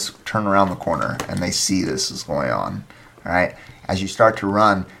guards turn around the corner, and they see this is going on. All right? As you start to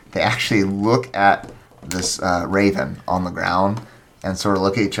run, they actually look at this raven on the ground and sort of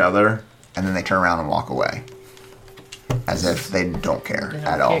look at each other, and then they turn around and walk away. As if they don't care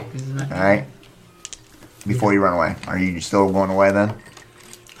at all. All right? Before you run away. Are you still going away then?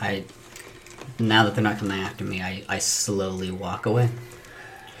 Now that they're not coming after me, I slowly walk away.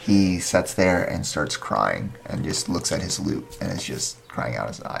 He sits there and starts crying and just looks at his lute and is just crying out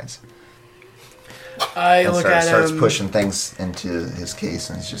his eyes. I look at him. Starts pushing things into his case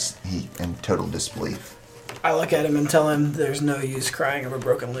and is just in total disbelief. I look at him and tell him there's no use crying over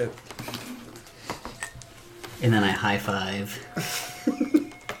broken loot. And then I high five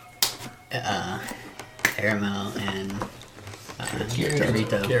Aramel and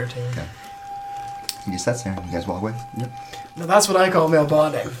Carito. Okay. He just sits there and you guys walk away? Yep. Now that's what I call male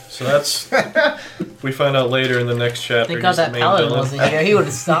bonding. So that's... we find out later in the next chapter. Thank God that paladin wasn't here. He would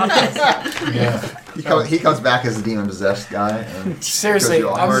have stopped us. Yeah. He comes back as a demon-possessed guy. And seriously, you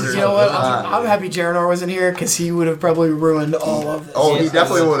know what? I'm happy Jaranor wasn't here because he would have probably ruined all of this. Oh, he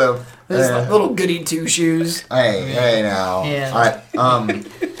definitely would have. This little goody two-shoes. Hey now. Yeah. All right.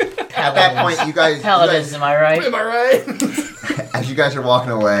 At that point, you guys... Paladins, am I right? Am I right? As you guys are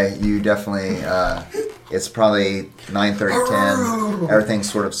walking away, you definitely... it's probably 9:30, 10. Everything's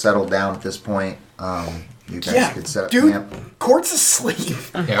sort of settled down at this point. You guys could set up camp. Court's asleep.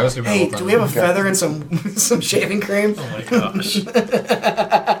 Yeah, I was Hey, do we have a feather and some shaving cream? Oh my gosh.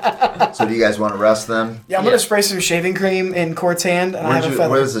 So do you guys want to rest then? Yeah, I'm gonna spray some shaving cream in Court's hand, and I have a feather.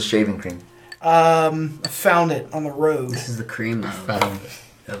 Where's the shaving cream? I found it on the road. This is the cream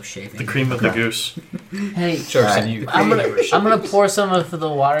of shaving. The cream of the goose. Hey, Jokes on you. I'm gonna pour some of the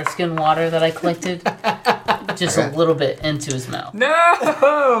water skin water that I collected, just a little bit into his mouth.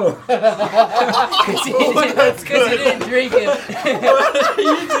 No! Because he didn't drink it. What are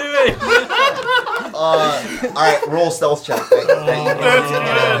you doing? Alright, roll stealth check. Get it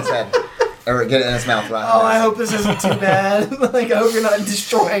in his head. Or get it in his mouth. Oh, I hope this isn't too bad. Like, I hope you're not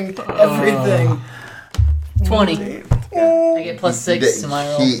destroying everything. 20. I get +6 to my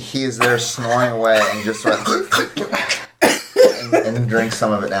roll. He is there snoring away and just sort of and then drinks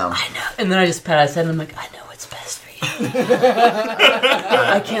some of it down. I know. And then I just pat his head and I'm like, I know what's best for you.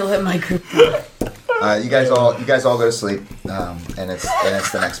 I can't let my group do it. You guys all go to sleep, and it's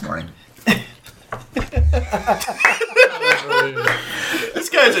the next morning. This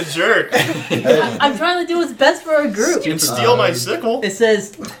guy's a jerk. I'm trying to do what's best for our group. You can steal my sickle. It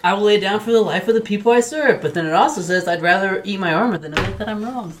says, I will lay down for the life of the people I serve. But then it also says, I'd rather eat my armor than admit that I'm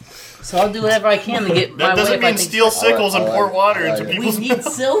wrong. So I'll do whatever I can to get my That doesn't way. mean steal sickles and pour water into We people's need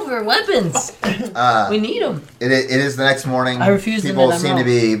silver weapons. We need them. It is the next morning. I refuse to People admit I'm seem to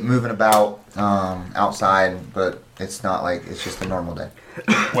wrong. be moving about outside, but it's not like it's just a normal day.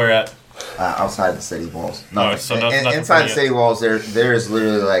 Where at? Outside the city walls. Oh, so nothing inside the yet. city walls, there is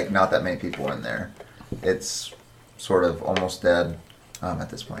literally like not that many people in there. It's sort of almost dead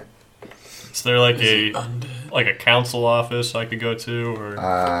at this point. Is there like a council office I could go to, or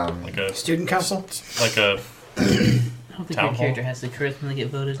like a Student council? like a I don't think Town your hall? character has the charisma to get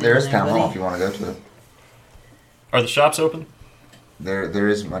voted There in is town hall buddy. if you want to go to it. Are the shops open? There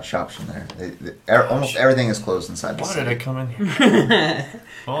isn't much option there. Almost everything is closed inside the Why city. did I come in here?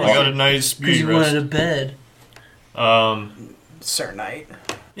 Well, I got a nice Because beauty you wanted rest. a bed. Sir Knight.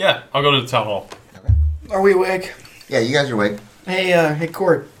 Yeah, I'll go to the town hall. Are we awake? Yeah, you guys are awake. Hey,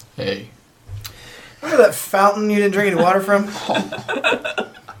 Court. Hey. Remember that fountain you didn't drink any water from? I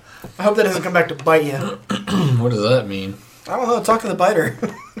hope that doesn't come back to bite you. What does that mean? I don't know. Talk to the biter.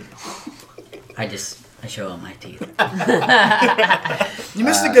 I show all my teeth. You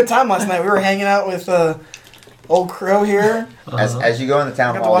missed a good time last night. We were hanging out with old Crow here. As you go in the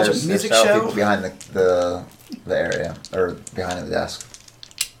town Got to hall, watch a there's music several show? people behind the area or behind the desk.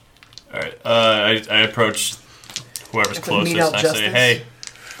 All right. I approach whoever's Have to mete closest out and I say, justice. "Hey,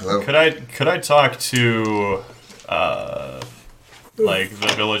 Hello. could I talk to like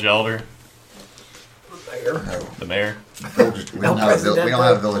the village elder, No. the mayor?" We don't have President,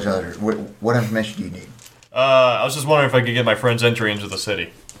 a village elder. What information do you need? I was just wondering if I could get my friend's entry into the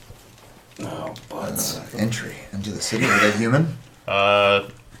city. Oh, butts. Entry into the city. Are they human?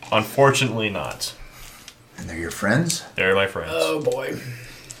 Unfortunately not. And they're your friends? They're my friends. Oh, boy.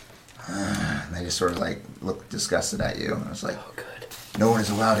 And they just sort of like look disgusted at you. And I was like, Oh, good. no one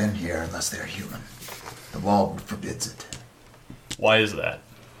is allowed in here unless they're human. The law forbids it. Why is that?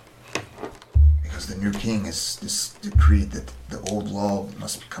 Because the new king has decreed that the old law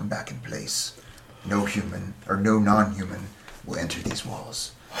must come back in place. No human, or no non-human, will enter these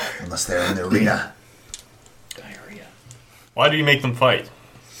walls unless they're in the arena. Diarrhea. Why do you make them fight?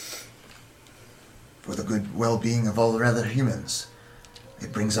 For the good well-being of all other humans.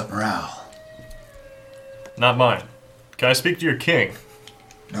 It brings up morale. Not mine. Can I speak to your king?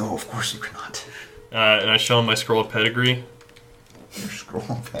 No, of course you cannot. And I show him my scroll of pedigree. Your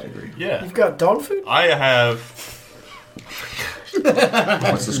scroll pedigree. Yeah. You've got dog food? I have.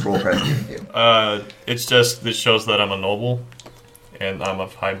 What's the scroll pedigree give you? It's just this shows that I'm a noble, and I'm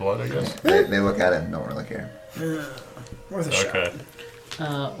of high blood, I guess. They look at it and don't really care. Worth a shot. Okay.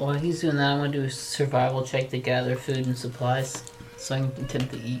 While he's doing that, I'm gonna do a survival check to gather food and supplies, so I can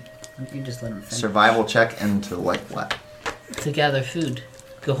attempt to eat. You can just let him finish. Survival check into like what? To gather food,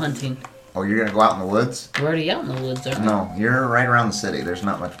 go hunting. Oh, you're gonna go out in the woods? We're already out in the woods, aren't we? No, you're right around the city. There's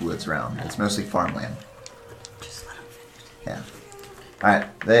not much woods around. It's mostly farmland. Just let him finish. Yeah. Alright.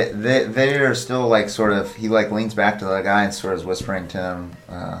 They are still like sort of he like leans back to the guy and sort of whispering to him,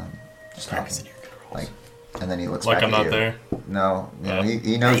 just talking. Like and then he looks Like back I'm at not you. there. No, Yeah.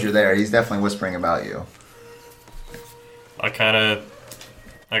 he knows you're there. He's definitely whispering about you. I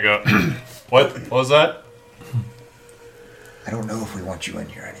go, what was that? I don't know if we want you in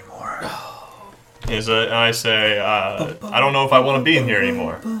here anymore. And I say, I don't know if I want to be in here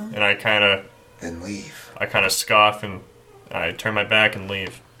anymore. And I kind Then leave. of scoff and I turn my back and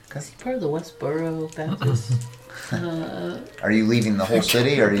leave. Is he part of the Westboro Baptist? Are you leaving the whole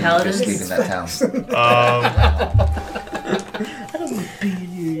city or are you Paladins? just leaving that town?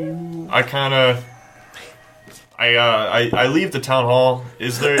 I I leave the town hall.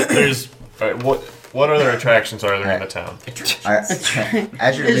 Is there's what other attractions are there in the town?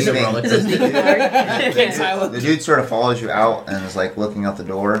 As you're leaving, the dude sort of follows you out and is like looking out the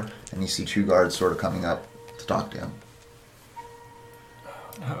door, and you see 2 guards sort of coming up to talk to him.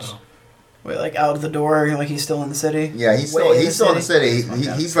 Wait, like out of the door, like he's still in the city? Yeah, he's still in the city.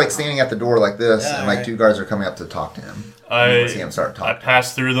 He's like standing at the door like this, and like 2 guards are coming up to talk to him. You see him start talking. I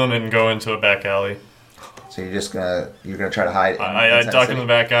pass through them and go into a back alley. So you're gonna try to hide. I duck in the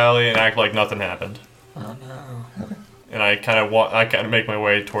back alley and act like nothing happened. Oh no. Okay. And I kind of make my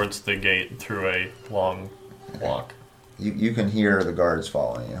way towards the gate through a long walk. You can hear the guards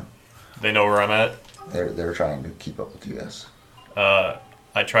following you. They know where I'm at. They're trying to keep up with you guys.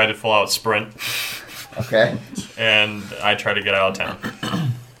 I try to full out sprint. Okay. And I try to get out of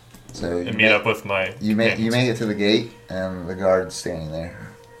town. So and meet up with my. You make it to the gate, and the guard's standing there.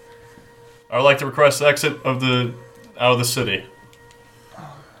 I would like to request exit out of the city.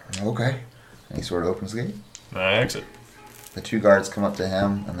 Okay. And he sort of opens the gate. And I exit. The 2 guards come up to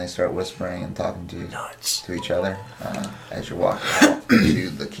him, and they start whispering and talking to each other as you're walking out to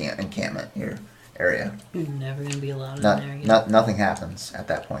the encampment area. You're never going to be allowed in there again. Nothing happens at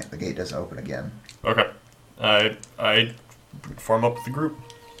that point. The gate doesn't open again. Okay. I form up with the group.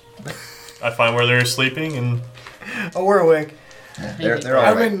 I find where they're sleeping and... Oh, we're awake. Yeah, they're all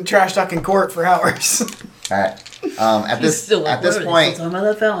I've been trash talking court for hours. Alright. At this point, talking about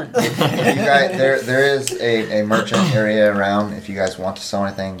that fountain. you guys, there is a merchant area around if you guys want to sell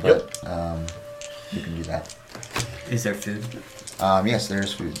anything, but you can do that. Is there food? Yes, there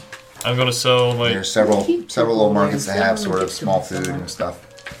is food. I'm gonna sell like... There's several little markets that have sort of small food and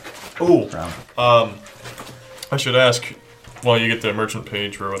stuff. Ooh. Around. I should ask while you get the merchant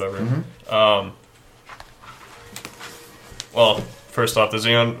page or whatever. Mm-hmm. Well, first off, does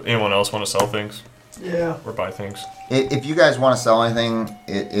anyone else want to sell things? Yeah. Or buy things? If you guys want to sell anything,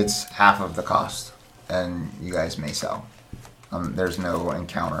 it's half of the cost, and you guys may sell. There's no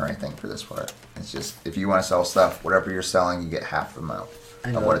encounter, I think, for this part. It's just, if you want to sell stuff, whatever you're selling, you get half the amount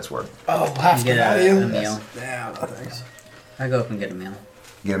of what it's worth. Oh, half the Get value? a meal. Yeah, no thanks. I go up and get a meal.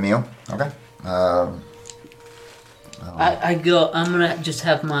 Get a meal? Okay. I'm gonna just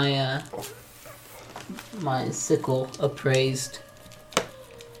have my my sickle appraised.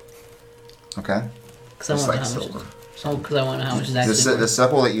 Okay. Because I want to know how much is actually the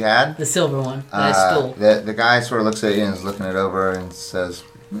sickle that you had? The silver one that I stole. The guy sort of looks at you and is looking it over and says,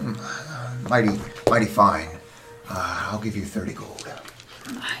 mighty fine. I'll give you 30 gold.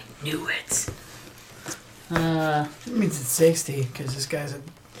 I knew it. It means it's 60, because this guy's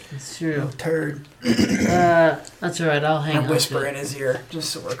It's true. turd. That's alright, I'll hang I on. whisper in his ear, just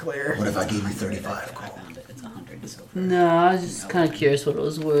so we're clear. What if I gave you 35 I gold? found it. It's 100 silver. No, I was just kind of curious what it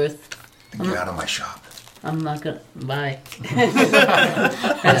was worth. Then get out of my shop. I'm not gonna. Bye. Hey,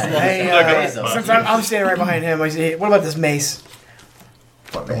 since I'm standing right behind him, I say, what about this mace?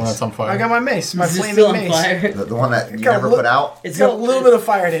 What The one mace? that's on fire. I got my mace, my Is it flaming still on mace. fire? The one that you got a never look- put out? It's got a little bit of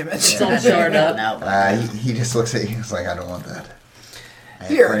fire damage. It's all charred up. Now, He just looks at you and he's like, I don't want that. I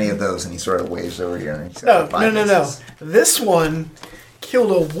have Here. plenty of those, and he sort of waves over here. And he's No, got 5 no. maces. This one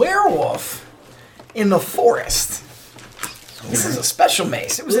killed a werewolf in the forest. This is a special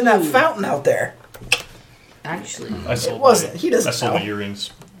mace. It was in that fountain out there. Actually, I sold wasn't. He doesn't I sold know. my earrings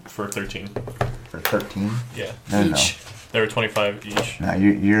for 13. For 13? Yeah. No, Each. They were 25 each. No,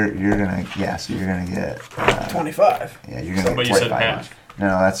 you're gonna so you're gonna get 25. yeah, you're gonna But get you said 25. half.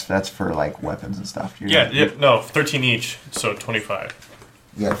 No, that's for like weapons and stuff. No, 13 each, so 25.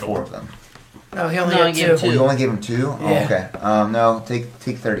 You got 4 of them. No, he only No, I had gave 2. him Oh, you only gave him 2? Oh, Yeah. okay. No, take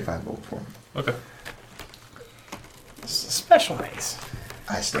 35 gold for him. Okay. It's a special mace.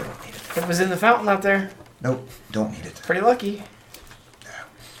 I still don't need it. It was in the fountain out there. Nope, don't need it. Pretty lucky.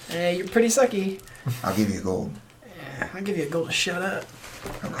 You're pretty sucky. I'll give you gold. Yeah, I'll give you a gold to shut up.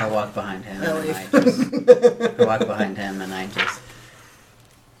 I walk behind him I'll and leave.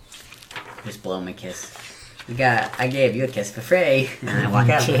 I just blow him a kiss. I gave you a kiss for free, and I walk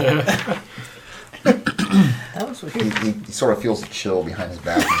out. that was weird. He sort of feels a chill behind his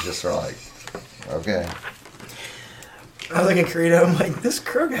back and he's just sort of like, okay. I look at Karito, I'm like, this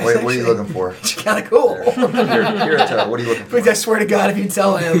crow guy's What are you looking for? kind of cool. Here, Toe, what are you looking for? But I swear to God, if you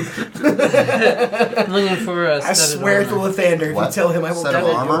tell him, I'm looking for a I studded swear to armor. Lathander, if What? you tell him, I will Set of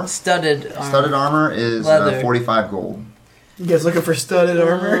kill you. armor? Studded armor. Studded armor is Leather. 45 gold. You guys looking for studded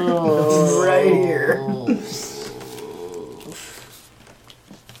armor? Oh. Right here.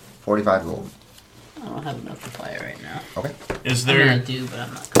 45 gold. I don't have enough to buy it right now. Okay. Is I mean, I there do, but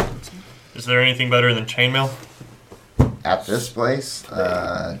I'm not going to. is there anything better than chainmail? At this place,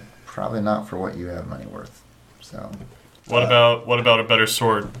 probably not for what you have money worth. So. What about a better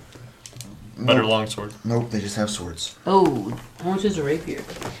sword? Better long sword. Nope, they just have swords. Oh, how much is a rapier?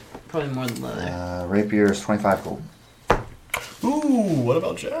 Probably more than leather. Rapier is 25 gold. Ooh, what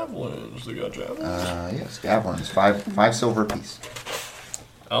about javelins? They got javelins? Yes, javelins. Five silver apiece.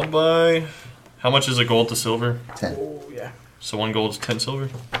 I'll buy... How much is a gold to silver? 10. Oh, yeah. So 1 gold is 10 silver?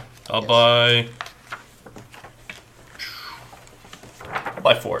 I'll Yes.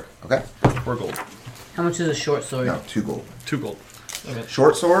 buy 4. Okay. 4 gold. How much is a short sword? No, 2 gold. 2 gold. Okay.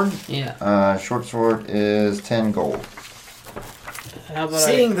 Short sword? Yeah. Short sword is 10 gold. How about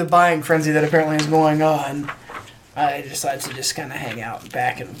Seeing the buying frenzy that apparently is going on, I decided to just kind of hang out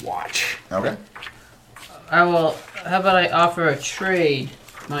back and watch. Okay. I will. How about I offer a trade?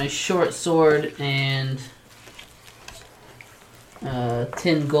 My short sword and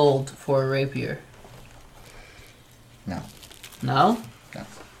 10 gold for a rapier. No. No? No.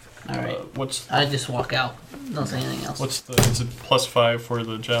 All right. What's I just walk out. Don't say anything else. is it +5 for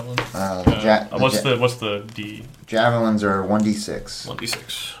the javelin? What's the D? Javelins are 1d6.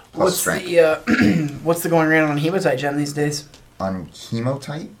 1d6. Plus What's strength. the what's the going rate on hematite gem these days? On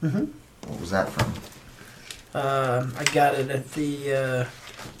hematite? Mm-hmm. What was that from? I got it at the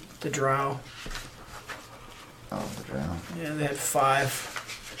drow. Oh, the drow. Yeah, they had 5.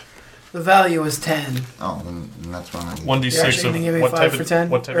 The value was 10. Oh, then that's one I need. 1d6 You're actually gonna give me of what 5 type for of 10?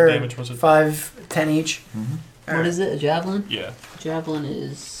 what type Or of damage was it? 5, 10 each. Mm-hmm. What is it? A javelin? Yeah. Javelin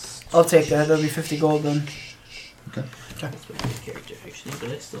is. I'll take that. That'll be 50 gold then. Okay. That's what my character actually, but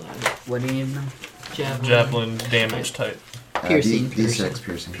I still have it. What do you need now? Javelin damage type. Piercing. D6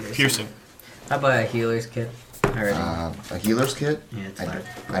 piercing. Piercing. How about a healer's kit? Already. A healer's kit? Yeah, it's I fine.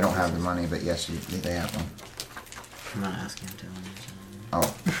 don't have the money, but yes, they have one. I'm not asking him to.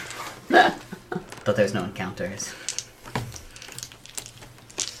 Oh, But there's no encounters.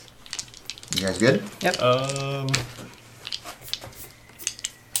 you guys good? You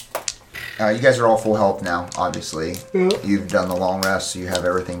guys are all full health now, obviously. Yep. You've done the long rest, so you have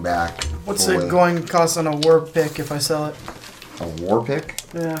everything back. What's fully. it going cost on a war pick if I sell it? A war pick?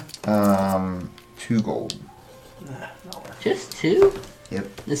 Yeah. 2 gold. Not worth Just 2?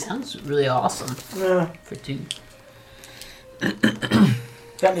 Yep. This sounds really awesome it. Yeah. for 2.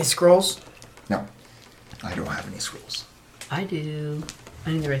 Got any scrolls? No, I don't have any scrolls. I do.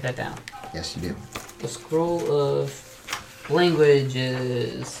 I need to write that down. Yes, you do. The scroll of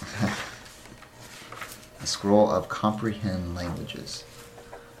languages. A scroll of comprehend languages.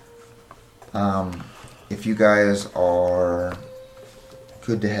 If you guys are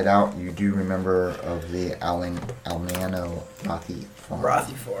good to head out, you do remember of the Almano Rothi farm.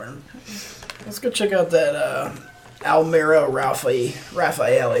 Rothy farm. Let's go check out that Almira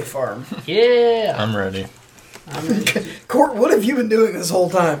Raffaele farm. Yeah. I'm ready. I'm ready. Court, what have you been doing this whole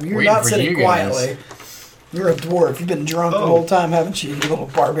time? You're Waiting not for sitting you guys. quietly. You're a dwarf. You've been drunk the Oh. whole time, haven't you, you little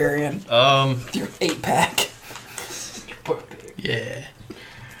barbarian? Um, Your 8-pack. Yeah.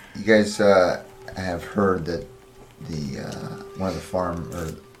 You guys have heard that one of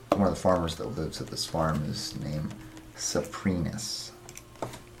the farmers that lives at this farm is named Saprinus.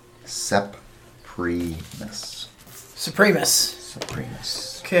 Supremus.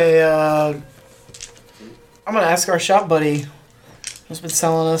 Saprinus. Okay, I'm gonna ask our shop buddy who's been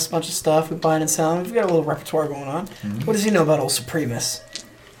selling us a bunch of stuff. We're buying and selling. We've got a little repertoire going on. Mm-hmm. What does he know about old Supremus?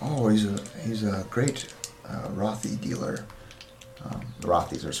 Oh, he's a great Rothi dealer. The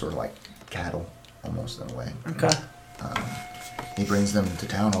Rothis are sort of like cattle, almost in a way. Okay. He brings them to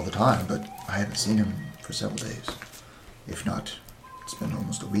town all the time, but I haven't seen him for several days. If not, it's been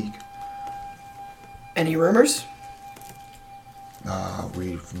almost a week. Any rumors?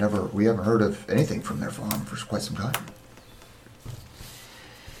 We haven't heard of anything from their farm for quite some time.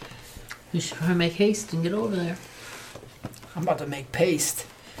 You should probably make haste and get over there. I'm about to make paste.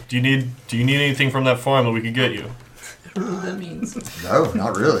 do you need anything from that farm that we could get you? I don't know what that means. No,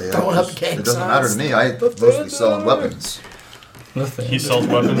 not really. Throwing up gang It doesn't matter to me. I mostly selling weapons. He sells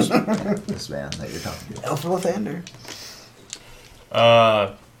weapons. This man that you're talking to. Elfwithander.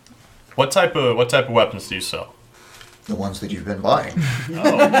 What type of weapons do you sell? The ones that you've been buying.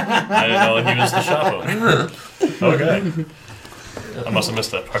 Oh, I didn't know he was the shop owner. Okay. I must have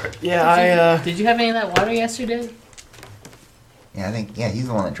missed that part. Yeah, Did you have any of that water yesterday? Yeah, he's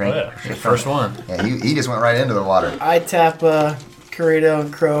the one that drank. Oh, yeah. it. First one. Yeah, he just went right into the water. I tap Corrado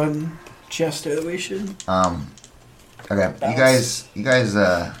and Crow and Chester that we should. Okay, you guys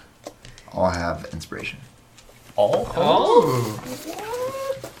all have inspiration. All? Oh.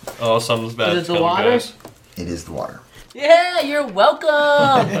 Oh, something's bad. Is it the water? Guys. It is the water. Yeah, you're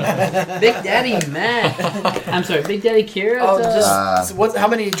welcome, Big Daddy Matt. I'm sorry, Big Daddy Kira. Oh, just how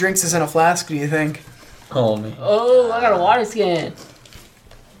many drinks is in a flask? Do you think? Oh, man. Oh, I got a water skin.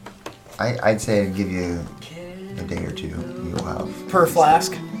 I'd say I'd give you a day or two. You'll have... Per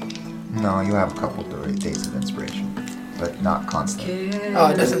flask? No, you have a couple days of inspiration, but not constant.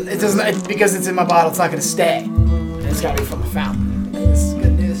 Oh, it doesn't, because it's in my bottle, it's not going to stay. It's got to be from the fountain. This is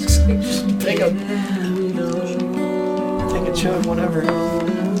good news. Just take a chug, whatever.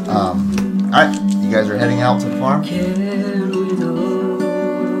 Alright, you guys are heading out to the farm?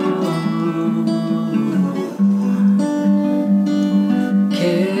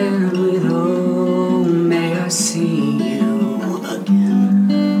 May I see you again?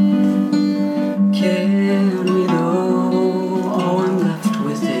 Can we know all I'm left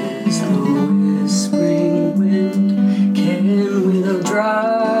with is the whispering wind? Can we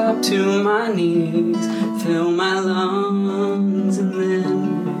drop to my knees, fill my lungs, and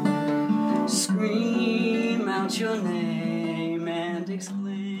then scream out your name and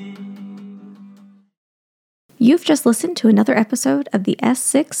exclaim? You've just listened to another episode of the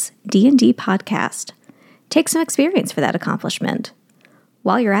S6 D&D podcast. Take some experience for that accomplishment.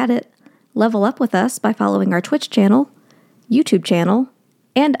 While you're at it, level up with us by following our Twitch channel, YouTube channel,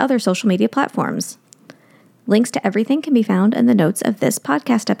 and other social media platforms. Links to everything can be found in the notes of this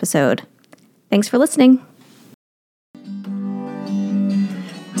podcast episode. Thanks for listening.